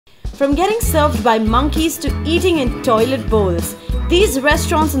From getting served by monkeys to eating in toilet bowls, these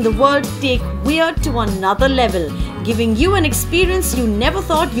restaurants in the world take weird to another level, giving you an experience you never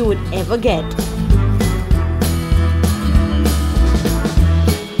thought you would ever get.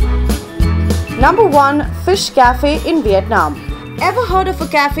 Number 1. Fish Cafe in Vietnam. Ever heard of a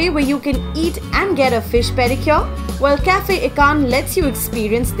cafe where you can eat and get a fish pedicure? Well, Cafe Ekan lets you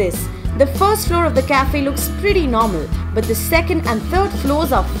experience this. The first floor of the cafe looks pretty normal, but the second and third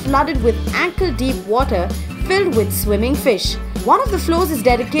floors are flooded with ankle-deep water filled with swimming fish. One of the floors is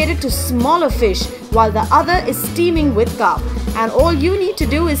dedicated to smaller fish, while the other is steaming with carp. And all you need to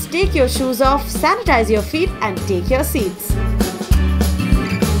do is take your shoes off, sanitize your feet, and take your seats.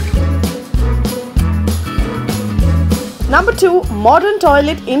 Number 2. Modern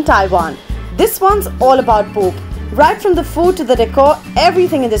toilet in Taiwan. This one's all about poop. Right from the food to the decor,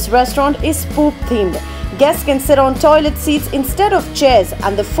 everything in this restaurant is poop themed. Guests can sit on toilet seats instead of chairs,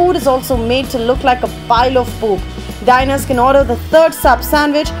 and the food is also made to look like a pile of poop. Diners can order the third sub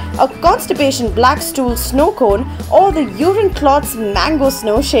sandwich, a constipation black stool snow cone, or the urine cloths mango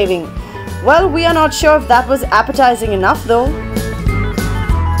snow shaving. Well, we are not sure if that was appetizing enough though.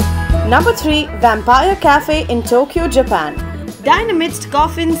 Number 3. Vampire Cafe in Tokyo, Japan. Dine amidst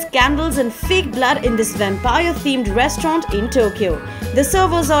coffins, candles and fake blood in this vampire-themed restaurant in Tokyo. The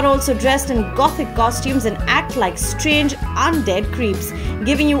servers are also dressed in gothic costumes and act like strange, undead creeps,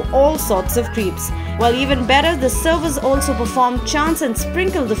 giving you all sorts of creeps. Well, even better, the servers also perform chants and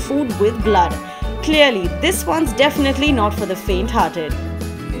sprinkle the food with blood. Clearly, this one's definitely not for the faint-hearted.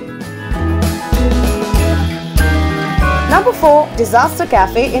 Number 4. Disaster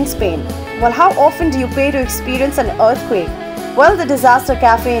Cafe in Spain. Well, how often do you pay to experience an earthquake? Well, the Disaster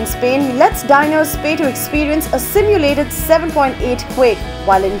Cafe in Spain lets diners pay to experience a simulated 7.8 quake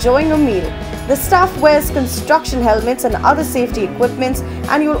while enjoying a meal. The staff wears construction helmets and other safety equipment,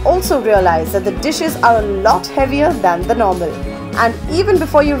 and you'll also realize that the dishes are a lot heavier than the normal. And even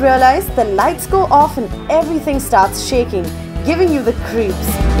before you realize, the lights go off and everything starts shaking, giving you the creeps.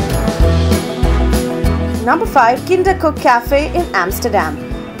 Number 5. Kindercook Cafe in Amsterdam.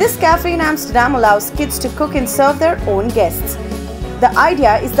 This cafe in Amsterdam allows kids to cook and serve their own guests. The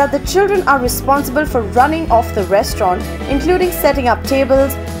idea is that the children are responsible for running off the restaurant, including setting up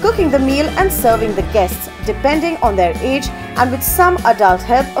tables, cooking the meal and serving the guests, depending on their age and with some adult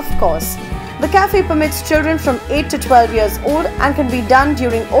help, of course. The cafe permits children from 8 to 12 years old and can be done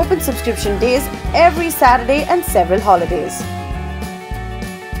during open subscription days every Saturday and several holidays.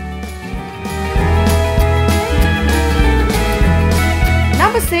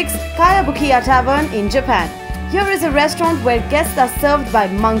 Number 6. Kayabukiya Tavern in Japan. Here is a restaurant where guests are served by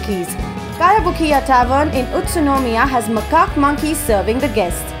monkeys. Kayabukiya Tavern in Utsunomiya has macaque monkeys serving the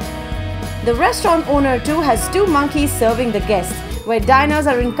guests. The restaurant owner too has 2 monkeys serving the guests, where diners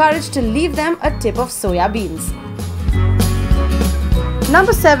are encouraged to leave them a tip of soya beans.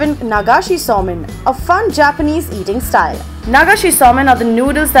 Number 7. Nagashi Somen, a fun Japanese eating style. Nagashi Somen are the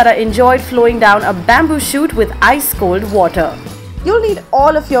noodles that are enjoyed flowing down a bamboo chute with ice-cold water. You'll need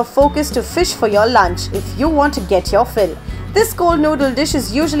all of your focus to fish for your lunch if you want to get your fill. This cold noodle dish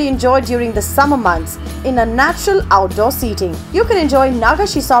is usually enjoyed during the summer months in a natural outdoor seating. You can enjoy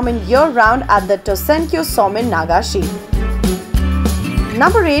Nagashi Somen year-round at the Tosenkyo Somen Nagashi.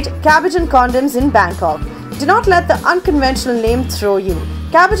 Number 8. Cabbage and Condoms in Bangkok. Do not let the unconventional name throw you.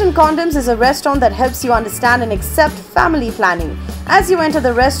 Cabbage and Condoms is a restaurant that helps you understand and accept family planning. As you enter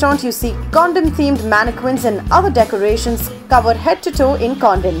the restaurant, you see condom-themed mannequins and other decorations covered head to toe in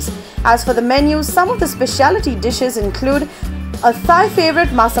condoms. As for the menu, some of the specialty dishes include a Thai favorite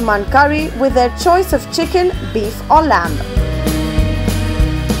Masaman curry with their choice of chicken, beef or lamb.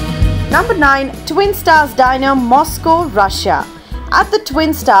 Number 9. Twin Stars Diner, Moscow, Russia. At the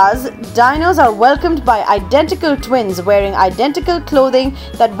Twin Stars, diners are welcomed by identical twins wearing identical clothing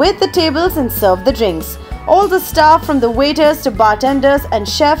that wait the tables and serve the drinks. All the staff, from the waiters to bartenders and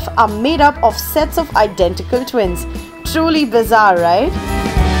chef, are made up of sets of identical twins. Truly bizarre, right?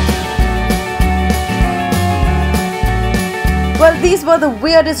 Well, these were the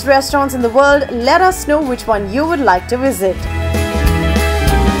weirdest restaurants in the world. Let us know which one you would like to visit.